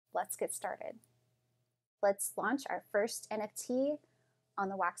let's get started. Let's launch our first NFT on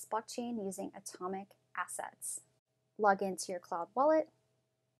the Wax blockchain using Atomic Assets. Log into your cloud wallet,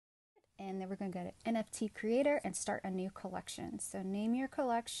 and then we're going to go to NFT Creator and start a new collection. So name your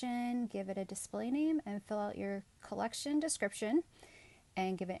collection, give it a display name, and fill out your collection description,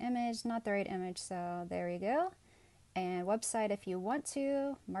 and give it an image, not the right image, so there we go. And website if you want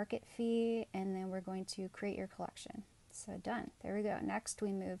to, market fee, and then we're going to create your collection. So done, there we go. Next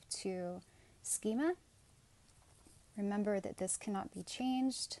we move to Schema. Remember that this cannot be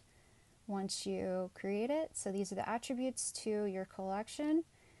changed once you create it. So these are the attributes to your collection.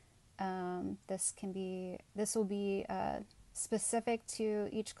 This will be specific to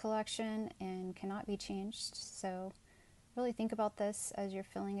each collection and cannot be changed. So really think about this as you're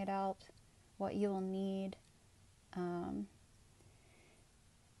filling it out, what you will need, and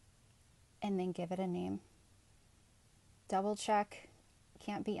then give it a name. Double check,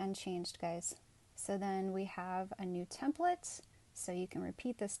 can't be unchanged, guys. So then we have a new template, so you can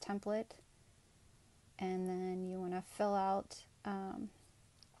repeat this template, and then you want to fill out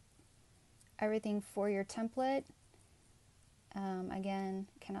everything for your template. Again,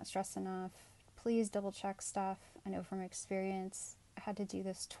 cannot stress enough, please double check stuff. I know from experience I had to do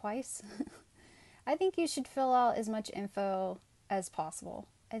this twice. I think you should fill out as much info as possible.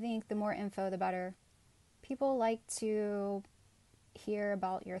 I think the more info the better. People like to hear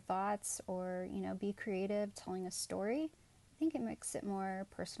about your thoughts, or be creative telling a story. I think it makes it more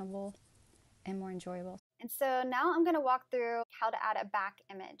personable and more enjoyable. And so now I'm going to walk through how to add a back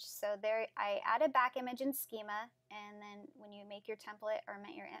image. So there I add a back image in Schema, and then when you make your template or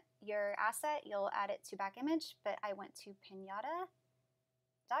make your asset, you'll add it to back image. But I went to pinata.cloud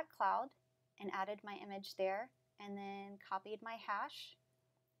and added my image there, and then copied my hash,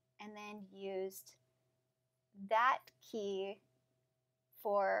 and then used that key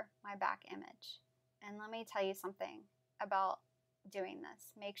for my back image. And let me tell you something about doing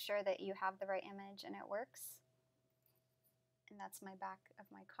this. Make sure that you have the right image and it works. And that's my back of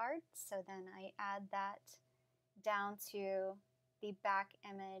my card. So then I add that down to the back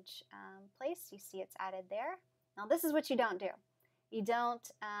image place. You see it's added there. Now this is what you don't do. You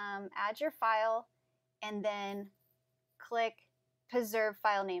don't add your file and then click preserve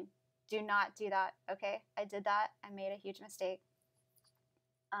file name. Do not do that, okay? I did that. I made a huge mistake.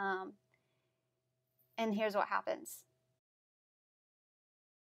 And here's what happens.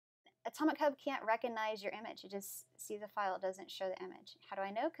 AtomicHub can't recognize your image. It just sees a file. It doesn't show the image. How do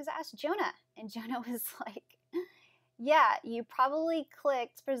I know? Because I asked Jona, and Jona was like, yeah, you probably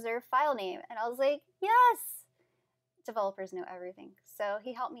clicked preserve file name. And I was like, yes. Developers know everything. So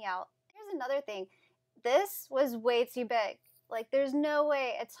he helped me out. Here's another thing. This was way too big. Like, there's no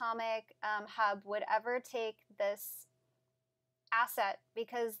way AtomicHub would ever take this asset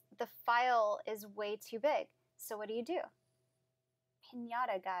because the file is way too big. So what do?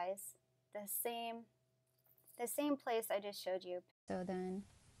 Pinata, guys. The same place I just showed you. So then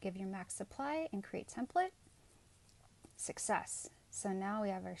give your max supply and create template. Success. So now we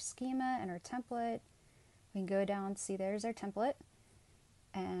have our schema and our template. We can go down, see there's our template.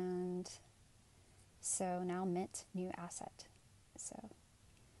 And so now mint new asset. So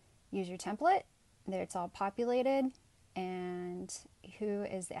use your template. There it's all populated. And who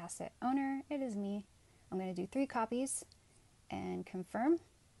is the asset owner? It is me. I'm going to do 3 copies and confirm.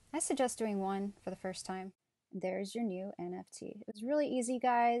 I suggest doing 1 for the first time. There's your new NFT. It was really easy,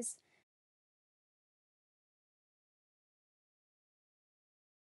 guys.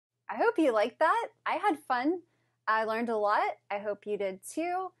 I hope you liked that. I had fun. I learned a lot. I hope you did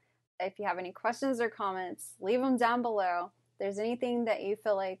too. If you have any questions or comments, leave them down below. If there's anything that you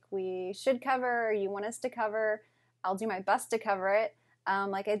feel like we should cover or you want us to cover, I'll do my best to cover it,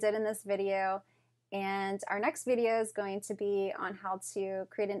 like I did in this video. And our next video is going to be on how to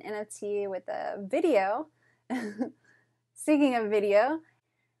create an NFT with a video. Speaking of video.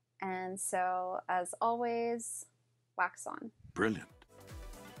 And so, as always, wax on. Brilliant.